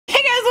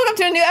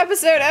welcome to a new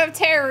episode of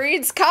Tara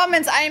Reads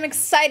Comments. I am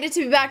excited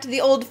to be back to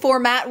the old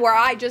format where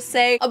I just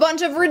say a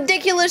bunch of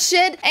ridiculous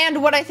shit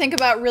and what I think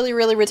about really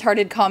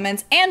retarded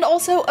comments, and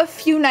also a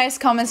few nice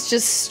comments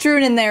just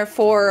strewn in there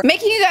for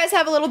making you guys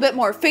have a little bit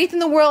more faith in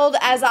the world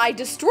as I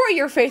destroy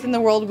your faith in the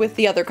world with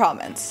the other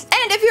comments.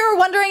 And if you're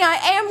wondering, I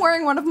am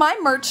wearing one of my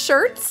merch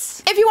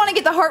shirts. If you want to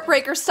get the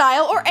Heartbreaker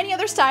style or any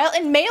other style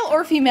in male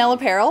or female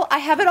apparel, I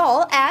have it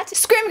all at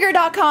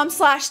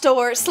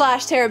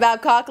scrimgear.com/store/Tara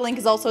Babcock. Link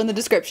is also in the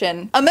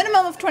description. A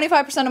minimum of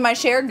 25% of my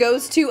share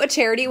goes to a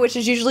charity, which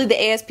is usually the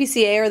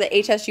ASPCA or the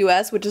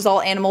HSUS, which is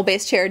all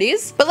animal-based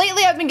charities. But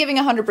lately I've been giving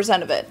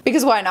 100% of it,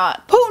 because why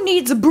not? Who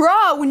needs a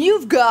bra when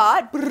you've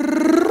got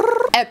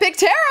Epic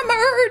Tara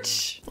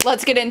merch?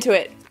 Let's get into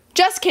it.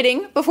 Just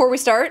kidding, before we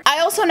start. I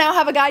also now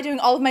have a guy doing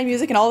all of my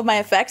music and all of my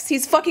effects.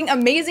 He's fucking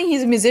amazing.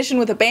 He's a musician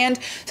with a band.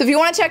 So if you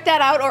want to check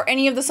that out or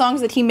any of the songs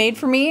that he made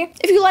for me,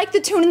 if you like the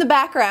tune in the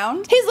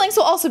background, his links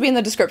will also be in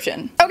the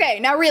description. Okay,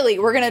 now really,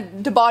 we're gonna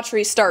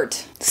debauchery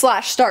start.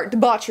 /start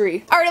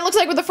debauchery. Alright, it looks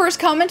like with the first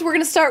comment, we're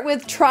gonna start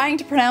with trying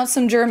to pronounce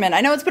some German.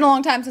 I know it's been a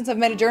long time since I've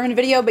made a German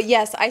video, but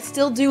yes, I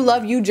still do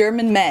love you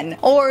German men.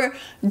 Or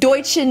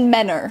Deutschen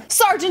Männer.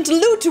 Sergeant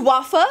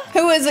Luftwaffe,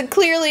 who is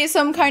clearly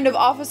some kind of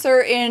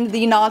officer in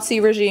the Nazi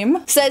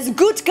regime, says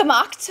gut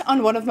gemacht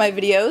on one of my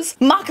videos,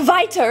 mach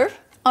weiter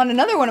on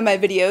another one of my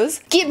videos,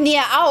 gib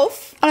mir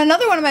auf on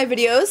another one of my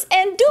videos,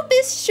 and du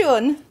bist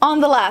schon on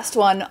the last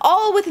one,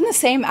 all within the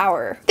same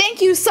hour. Thank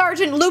you,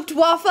 Sergeant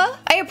Luftwaffe.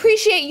 I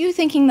appreciate you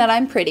thinking that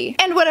I'm pretty.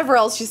 And whatever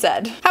else you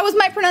said. How was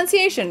my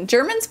pronunciation?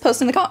 Germans?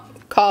 Post in the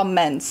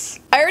comments.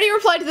 I already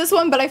replied to this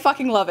one, but I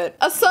fucking love it.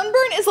 A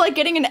sunburn is like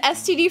getting an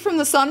STD from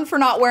the sun for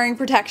not wearing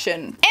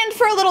protection. And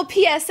for a little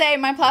PSA,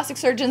 my plastic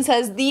surgeon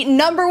says the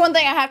 #1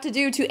 thing I have to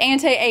do to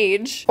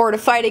anti-age, or to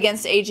fight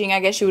against aging, I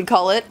guess you would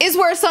call it, is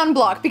wear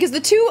sunblock, because the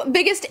two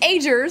biggest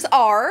agers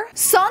are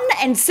sun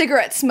and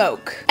cigarette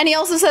smoke. And he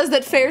also says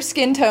that fair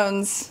skin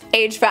tones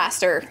age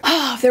faster.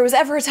 If there was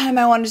ever a time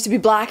I wanted to be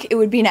black, it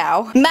would be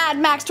now. Mad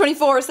Max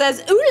 24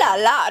 says, ooh la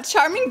la,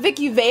 charming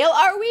Vicky Vale,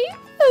 are we?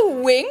 A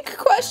wink?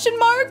 Question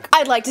mark?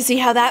 I'd like to see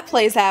how that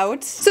plays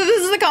out. So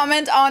this is a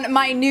comment on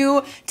my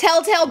new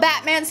Telltale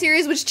Batman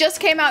series, which just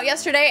came out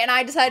yesterday, and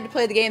I decided to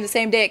play the game the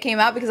same day it came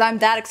out because I'm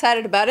that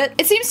excited about it.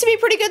 It seems to be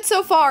pretty good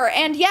so far,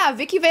 and yeah,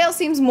 Vicky Vale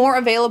seems more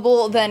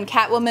available than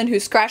Catwoman, who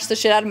scratched the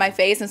shit out of my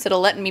face instead of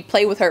letting me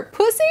play with her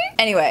pussy.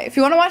 Anyway, if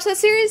you want to watch that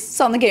series,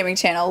 it's on the gaming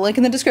channel. Link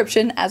in the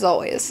description, as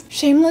always.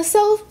 Shameless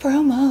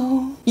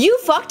self-promo. You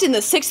fucked in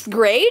the 6th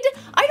grade?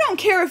 I don't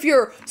care if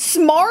you're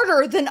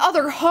smarter than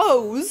other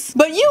hoes,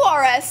 but you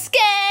are a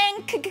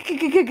skank.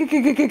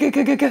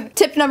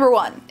 Tip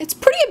 #1. It's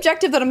pretty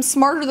objective that I'm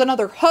smarter than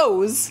other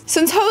hoes,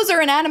 since hoes are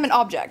inanimate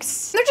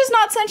objects. They're just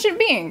not sentient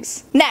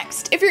beings.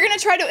 Next, if you're gonna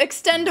try to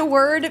extend a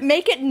word,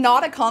 make it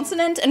not a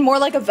consonant and more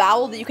like a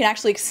vowel that you can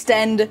actually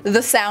extend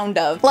the sound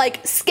of.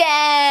 Like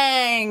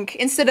skank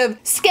instead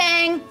of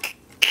skank.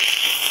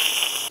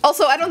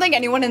 Also, I don't think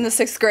anyone in the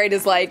 6th grade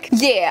is like,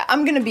 yeah,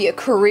 I'm gonna be a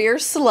career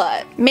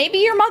slut. Maybe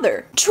your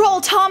mother. Troll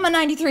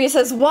Tama93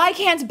 says, why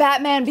can't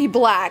Batman be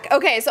black?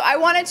 Okay, so I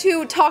wanted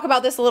to talk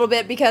about this a little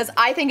bit because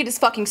I think it is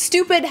fucking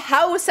stupid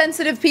how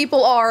sensitive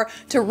people are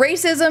to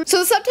racism. So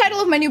the subtitle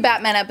of my new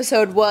Batman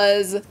episode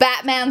was,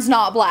 Batman's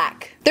not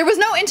black. There was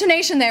no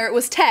intonation there, it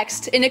was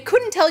text, and it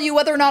couldn't tell you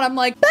whether or not I'm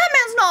like,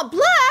 Batman's not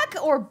black,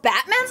 or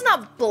Batman's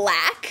not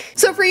black.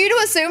 So for you to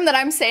assume that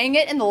I'm saying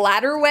it in the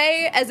latter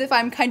way, as if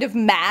I'm kind of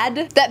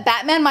mad that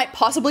Batman might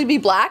possibly be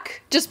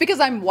black, just because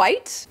I'm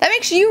white, that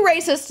makes you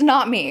racist,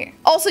 not me.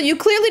 Also, you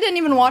clearly didn't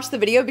even watch the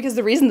video because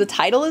the reason the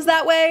title is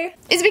that way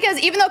is because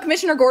even though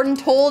Commissioner Gordon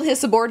told his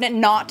subordinate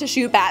not to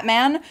shoot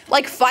Batman,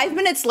 like 5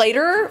 minutes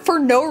later, for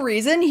no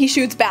reason, he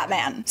shoots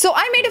Batman. So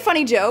I made a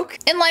funny joke,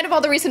 in light of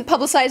all the recent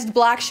publicized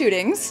black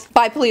shootings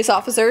by police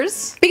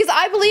officers, because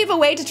I believe a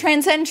way to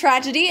transcend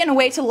tragedy and a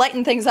way to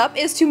lighten things up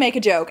is to make a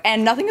joke,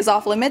 and nothing is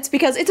off limits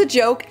because it's a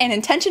joke and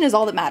intention is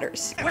all that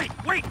matters. Wait!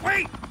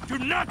 Do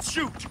not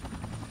shoot!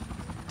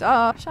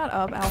 Duh. Shut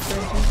up,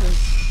 Alfred. Jesus.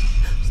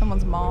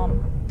 Someone's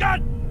mom.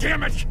 God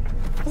damn it!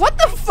 What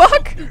the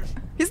fuck?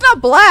 He's not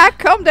black,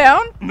 calm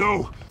down.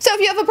 No. So if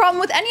you have a problem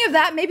with any of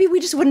that, maybe we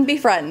just wouldn't be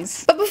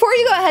friends. But before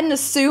you go ahead and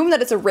assume that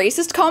it's a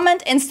racist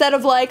comment, instead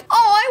of like,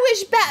 oh, I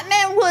wish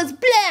Batman was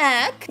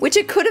black, which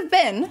it could have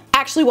been,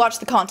 actually watch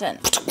the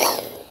content.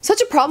 Such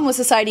a problem with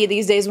society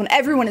these days when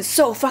everyone is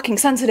so fucking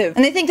sensitive,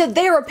 and they think that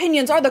their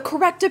opinions are the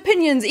correct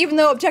opinions even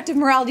though objective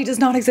morality does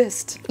not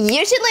exist.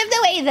 You should live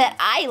the way that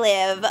I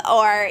live,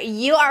 or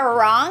you are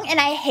wrong and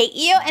I hate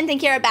you and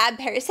think you're a bad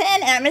person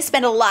and I'm gonna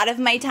spend a lot of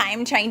my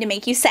time trying to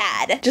make you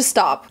sad. Just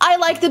stop. I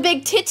like the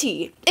big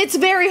titty. It's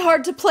very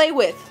hard to play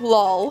with,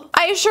 lol.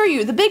 I assure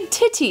you, the big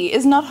titty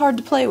is not hard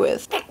to play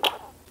with.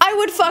 I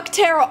would fuck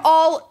Tara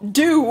all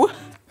do.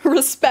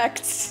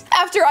 Respects.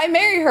 After I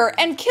marry her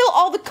and kill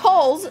all the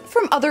calls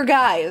from other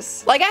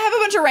guys. Like, I have a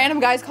bunch of random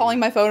guys calling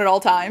my phone at all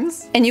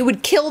times, and you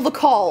would kill the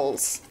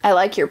calls. I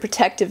like your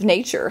protective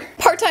nature.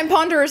 Part-time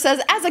ponderer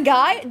says, as a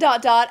guy, ...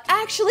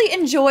 actually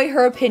enjoy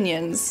her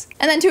opinions.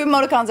 And then 2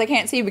 emoticons I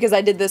can't see because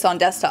I did this on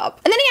desktop.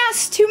 And then he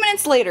asks 2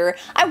 minutes later,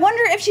 I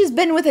wonder if she's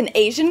been with an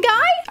Asian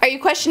guy? Are you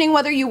questioning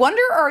whether you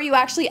wonder, or are you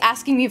actually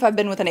asking me if I've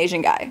been with an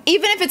Asian guy?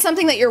 Even if it's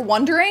something that you're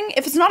wondering,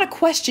 if it's not a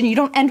question, you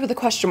don't end with a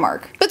question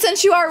mark. But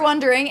since you are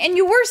wondering, and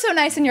you were so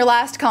nice in your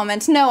last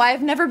comment, no,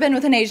 I've never been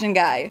with an Asian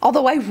guy.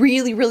 Although I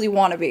really, really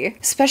want to be.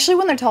 Especially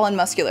when they're tall and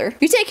muscular.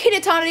 You take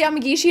Hidetani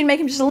Yamagishi and make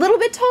him just a little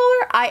bit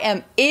taller, I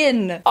am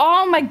in.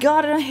 Oh my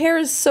god, and her hair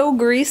is so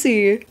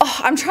greasy. Oh,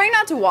 I'm trying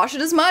not to wash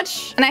it as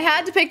much, and I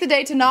had to pick the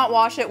day to not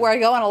wash it where I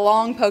go on a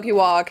long poke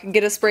walk,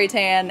 get a spray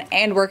tan,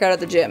 and work out at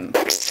the gym.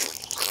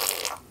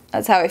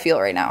 That's how I feel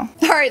right now.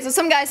 Alright, so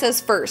some guy says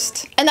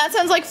first. And that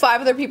sounds like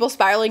 5 other people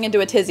spiraling into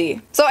a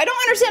tizzy. So I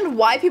don't understand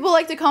why people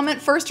like to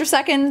comment first or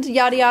second,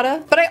 yada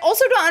yada. But I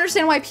also don't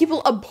understand why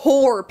people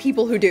abhor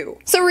people who do.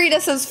 So Rita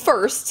says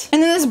first.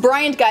 And then this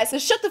Bryant guy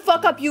says, shut the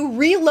fuck up, you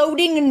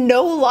reloading,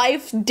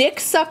 no-life,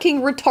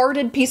 dick-sucking,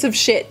 retarded piece of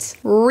shit.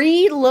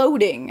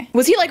 Reloading.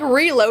 Was he like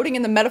reloading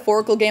in the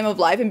metaphorical game of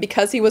life, and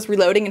because he was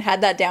reloading and had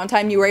that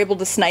downtime, you were able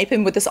to snipe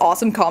him with this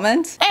awesome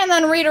comment? And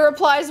then Rita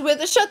replies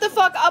with, shut the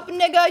fuck up,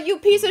 nigga, you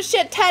piece of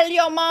shit, tell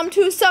your mom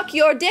to suck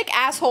your dick,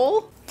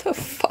 asshole. The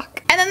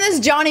fuck? And then this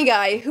Johnny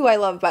guy, who I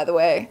love by the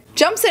way,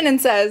 jumps in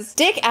and says,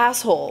 dick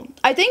asshole,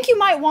 I think you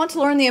might want to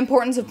learn the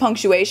importance of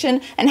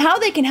punctuation and how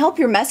they can help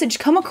your message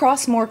come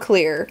across more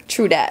clear.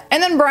 True dat.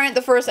 And then Bryant,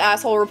 the first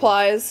asshole,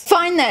 replies,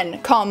 fine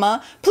then,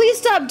 comma, please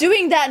stop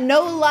doing that,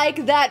 no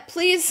like that,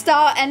 please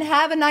stop and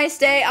have a nice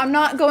day, I'm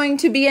not going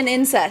to be an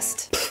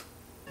incest.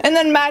 And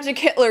then Magic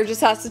Hitler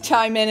just has to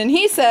chime in and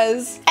he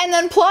says, and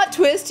then plot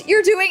twist,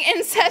 you're doing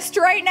incest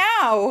right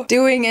now.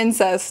 Doing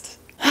incest.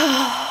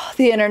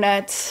 The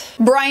internet.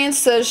 Bryant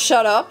says,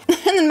 shut up.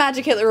 And then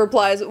Magic Hitler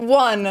replies,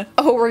 1,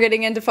 oh, we're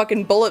getting into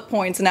fucking bullet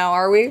points now,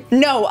 are we?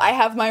 No, I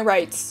have my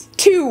rights.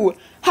 2,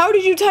 how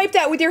did you type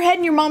that with your head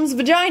in your mom's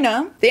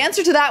vagina? The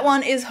answer to that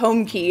one is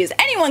home keys.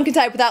 Anyone can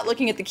type without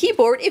looking at the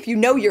keyboard if you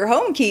know your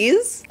home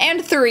keys.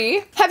 And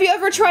 3, have you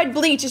ever tried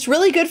bleach? It's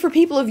really good for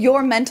people of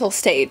your mental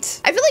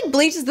state. I feel like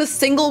bleach is the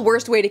single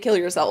worst way to kill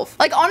yourself.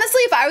 Like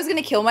honestly, if I was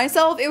gonna kill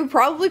myself, it would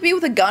probably be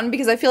with a gun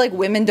because I feel like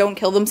women don't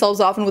kill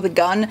themselves often with a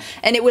gun,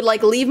 and it would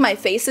like leave my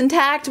face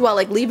intact while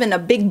like leaving a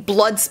big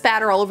blood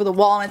spatter all over the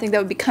wall, and I think that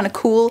would be kind of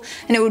cool,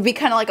 and it would be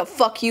kind of like a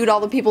fuck you to all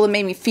the people that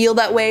made me feel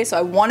that way, so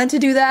I wanted to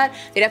do that.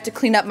 They'd have to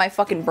clean up my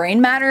fucking brain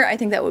matter. I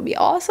think that would be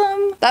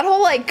awesome. That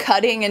whole like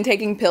cutting and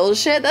taking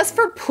pills shit, that's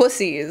for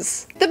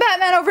pussies. The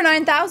Batman over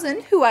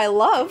 9000, who I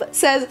love,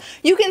 says,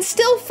 you can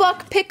still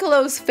fuck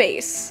Piccolo's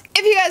face.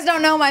 If you guys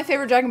don't know, my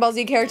favorite Dragon Ball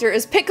Z character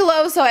is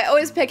Piccolo, so I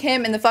always pick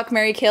him in the fuck,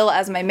 marry, kill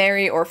as my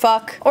marry or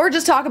fuck, or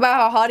just talk about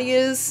how hot he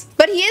is.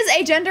 But he is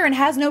agender and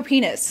has no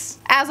penis,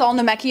 as all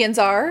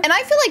Namekians are. And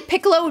I feel like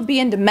Piccolo would be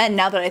into men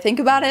now that I think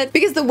about it,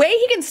 because the way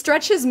he can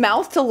stretch his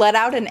mouth to let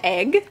out an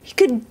egg, he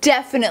could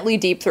definitely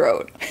deep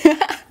throat.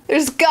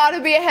 There's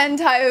gotta be a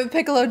hentai of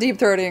Piccolo deep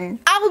throating.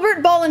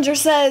 Albert Bollinger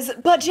says,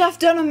 but Jeff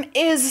Dunham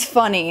is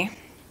funny.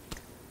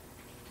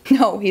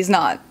 No, he's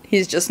not.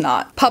 He's just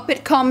not.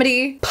 Puppet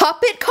comedy.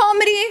 Puppet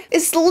comedy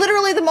is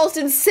literally the most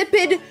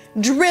insipid,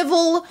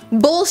 drivel,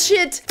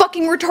 bullshit,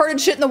 fucking retarded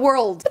shit in the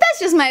world. But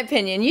that's just my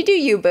opinion. You do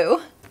you,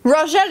 boo.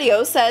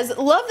 Rogelio says,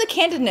 love the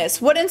candidness.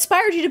 What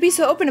inspired you to be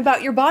so open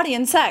about your body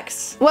and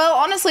sex? Well,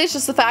 honestly, it's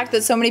just the fact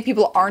that so many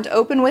people aren't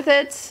open with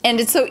it, and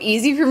it's so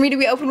easy for me to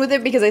be open with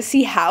it because I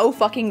see how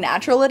fucking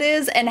natural it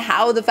is, and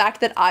how the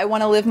fact that I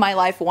want to live my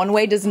life one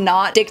way does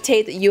not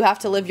dictate that you have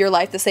to live your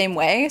life the same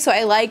way. So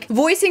I like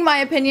voicing my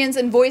opinions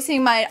and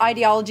voicing my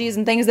ideologies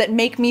and things that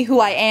make me who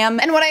I am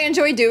and what I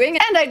enjoy doing,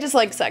 and I just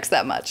like sex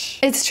that much.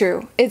 It's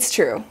true. It's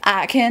true.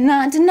 I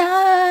cannot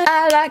deny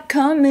I like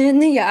cum in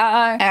the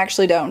eye. I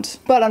actually don't,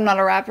 but I'm not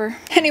a rapper.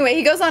 Anyway,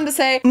 he goes on to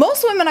say,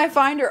 most women I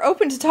find are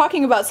open to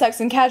talking about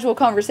sex in casual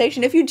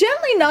conversation if you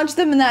gently nudge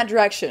them in that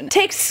direction.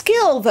 Takes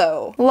skill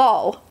though.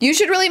 Lol. You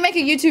should really make a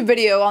YouTube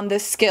video on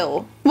this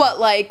skill. What,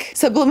 like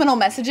subliminal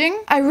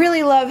messaging? I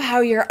really love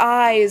how your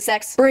eyes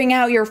sex bring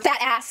out your fat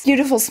ass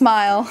beautiful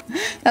smile.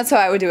 That's how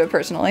I would do it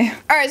personally.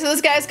 Alright, so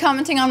this guy's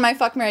commenting on my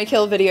fuck, marry,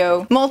 kill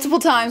video multiple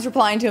times,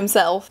 replying to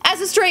himself.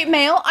 As a straight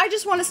male, I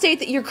just want to state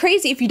that you're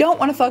crazy if you don't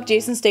want to fuck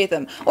Jason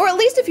Statham, or at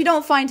least if you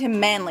don't find him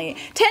manly.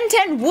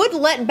 10-10 would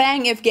let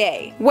bang if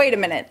gay. Wait a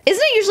minute.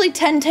 Isn't it usually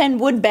 10-10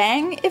 would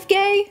bang if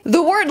gay?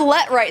 The word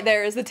let right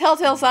there is the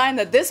telltale sign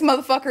that this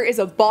motherfucker is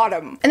a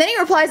bottom. And then he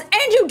replies,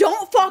 and you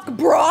don't fuck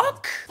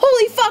Brock?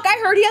 Holy fuck,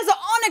 I heard he has an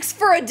onyx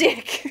for a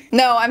dick.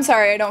 No, I'm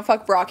sorry, I don't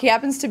fuck Brock. He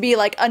happens to be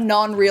like a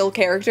non-real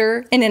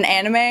character in an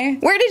anime.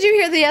 Where did you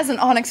hear that he has an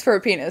onyx for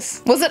a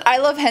penis? Was it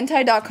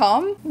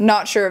ilovehentai.com?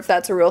 Not sure if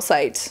that's a real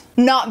site.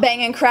 Not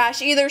banging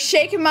Crash either,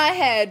 shaking my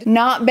head.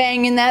 Not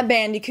banging that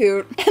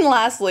Bandicoot. And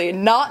lastly,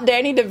 not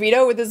Danny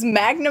DeVito with his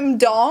magnum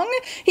dong.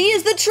 He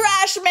is the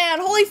trash man.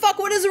 Holy fuck,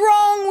 what is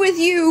wrong with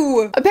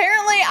you?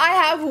 Apparently, I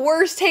have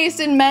worse taste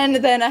in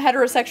men than a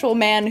heterosexual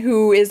man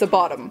who is a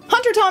bottom.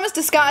 Hunter Thomas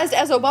disguised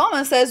as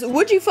Obama says,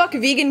 would you fuck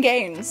vegan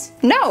gains?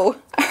 No.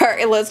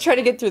 Alright, let's try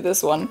to get through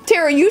this one.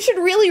 Tara, you should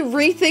really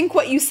rethink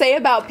what you say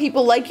about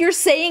people, like you're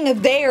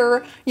saying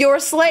they're your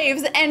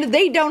slaves and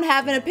they don't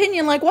have an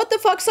opinion. Like, what the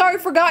fuck? Sorry,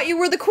 forgot you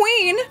were the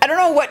queen. I don't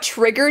know what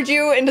triggered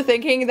you into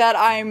thinking that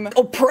I'm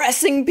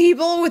oppressing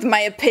people with my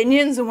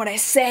opinions and what I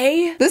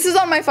say. This is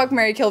on my fuck,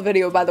 marry, kill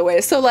video, by the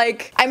way. So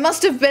like, I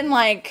must have been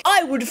like,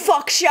 I would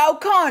fuck Shao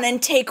Kahn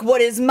and take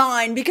what is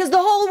mine because the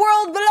whole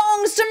world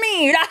belongs to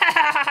me.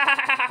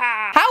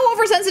 How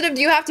oversensitive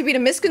do you have to be to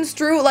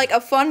misconstrue like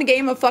a fun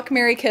game of fuck,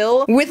 marry,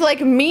 kill with like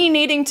me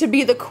needing to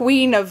be the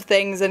queen of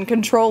things and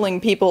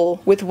controlling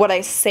people with what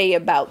I say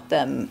about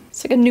them?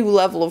 It's like a new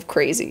level of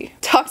crazy.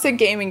 Toxic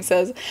Gaming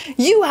says,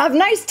 you have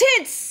nice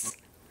tits!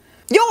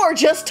 You're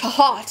just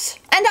hot!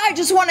 And I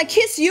just want to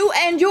kiss you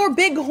and your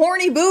big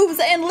horny boobs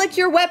and lick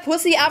your wet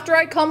pussy after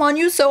I come on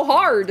you so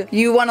hard.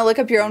 You want to lick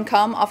up your own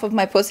cum off of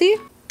my pussy?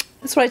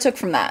 That's what I took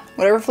from that.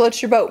 Whatever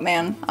floats your boat,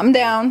 man. I'm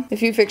down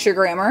if you fix your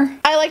grammar.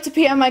 I like to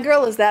PM my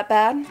girl, is that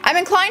bad? I'm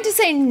inclined to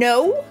say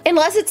no,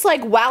 unless it's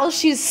like while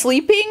she's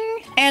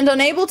sleeping and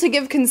unable to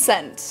give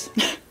consent.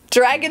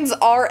 Dragons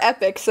are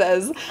epic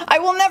says, I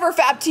will never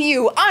fap to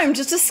you, I'm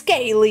just a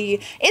scaly.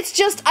 It's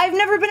just, I've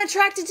never been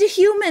attracted to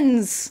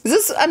humans. Is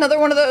this another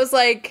one of those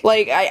like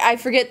I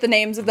forget the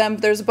names of them,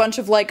 but there's a bunch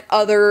of like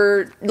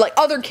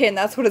otherkin,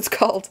 that's what it's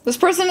called. This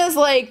person is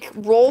like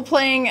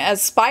role-playing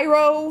as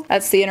Spyro.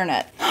 That's the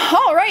internet.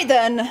 Alright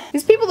then.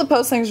 These people that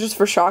post things just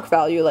for shock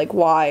value, like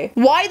why?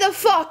 Why the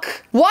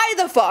fuck? Why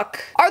the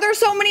fuck? Are there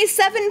so many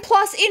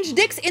 7+ inch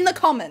dicks in the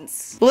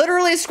comments?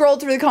 Literally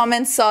scrolled through the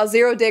comments, saw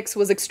 0 dicks,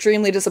 was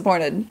extremely disappointed.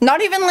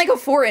 Not even like a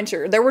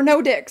 4-incher. There were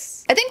no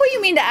dicks. I think what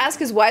you mean to ask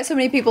is why so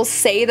many people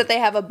say that they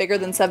have a bigger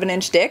than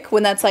 7-inch dick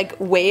when that's like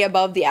way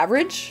above the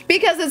average.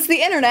 Because it's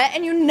the internet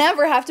and you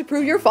never have to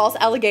prove your false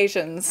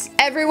allegations.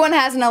 Everyone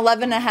has an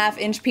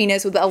 11.5-inch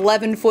penis with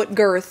 11-foot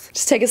girth.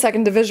 Just take a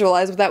second to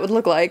visualize what that would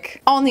look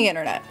like on the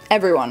internet.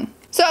 Everyone.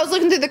 So I was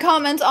looking through the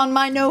comments on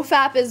my No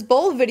Fap is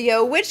Bull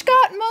video, which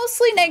got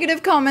mostly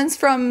negative comments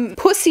from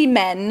pussy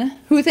men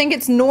who think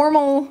it's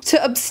normal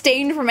to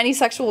abstain from any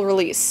sexual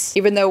release,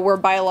 even though we're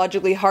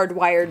biologically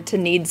hardwired to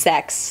need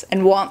sex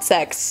and want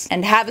sex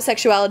and have a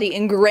sexuality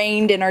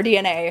ingrained in our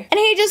DNA. And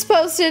he just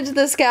posted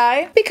this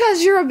guy,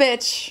 because you're a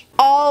bitch.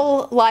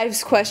 All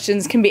life's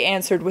questions can be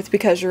answered with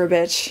because you're a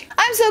bitch.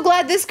 I'm so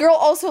glad this girl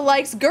also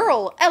likes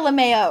girl,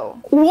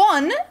 LMAO.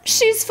 1,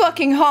 she's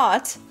fucking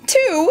hot.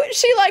 2,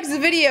 she likes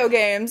video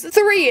games.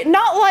 3,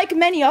 not like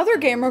many other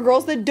gamer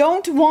girls that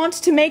don't want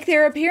to make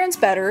their appearance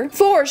better.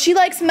 4, she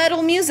likes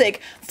metal music.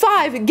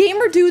 5,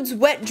 gamer dude's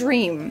wet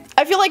dream.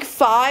 I feel like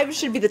 5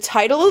 should be the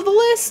title of the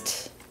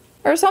list.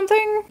 Or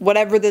something?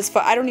 Whatever this,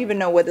 I don't even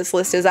know what this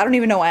list is. I don't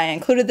even know why I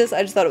included this.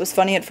 I just thought it was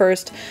funny at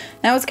first.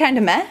 Now it's kind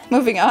of meh.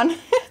 Moving on.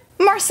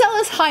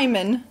 Marcellus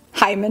Hyman.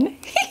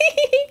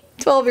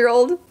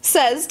 12-year-old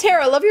says,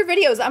 Tara, love your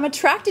videos. I'm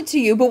attracted to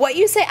you, but what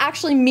you say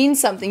actually means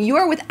something. You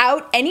are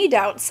without any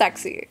doubt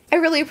sexy. I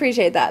really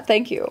appreciate that.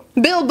 Thank you.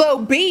 Bilbo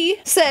B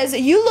says,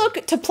 you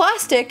look to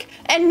plastic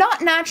and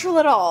not natural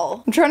at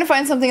all. I'm trying to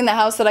find something in the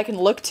house that I can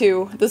look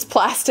to, this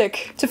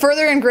plastic, to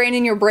further ingrain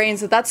in your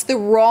brains that that's the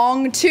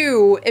wrong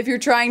to if you're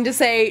trying to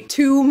say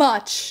too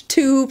much,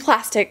 too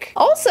plastic.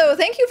 Also,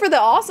 thank you for the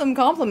awesome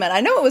compliment. I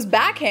know it was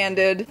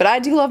backhanded, but I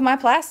do love my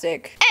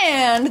plastic.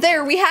 And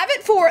there we have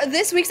it for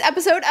this week's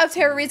episode of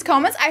Tara Reads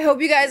Comments. I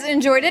hope you guys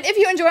enjoyed it. If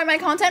you enjoy my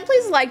content,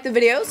 please like the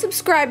video,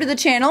 subscribe to the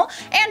channel,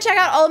 and check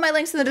out all of my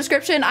links in the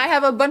description. I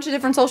have a bunch of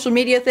different social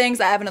media things.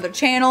 I have another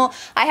channel.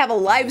 I have a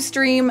live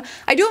stream.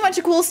 I do a bunch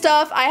of cool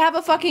stuff. I have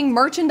a fucking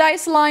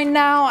merchandise line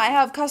now. I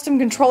have custom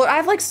controller. I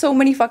have like so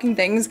many fucking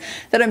things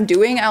that I'm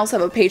doing. I also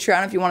have a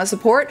Patreon if you want to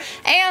support.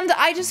 And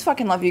I just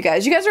fucking love you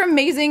guys. You guys are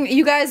amazing.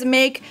 You guys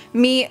make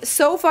me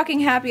so fucking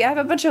happy. I have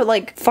a bunch of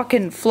like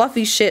fucking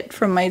fluffy shit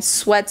from my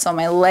sweats on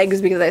my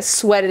legs because I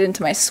sweated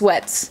into my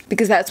sweats.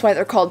 Because that's why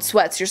they're called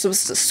sweats. You're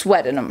supposed to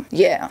sweat in them.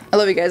 Yeah. I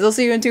love you guys. I'll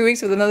see you in 2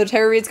 weeks with another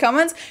Tara Reads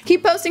Comments.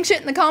 Keep posting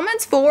shit in the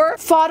comments for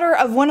fodder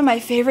of one of my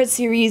favorite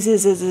series.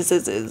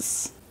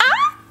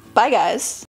 Bye guys.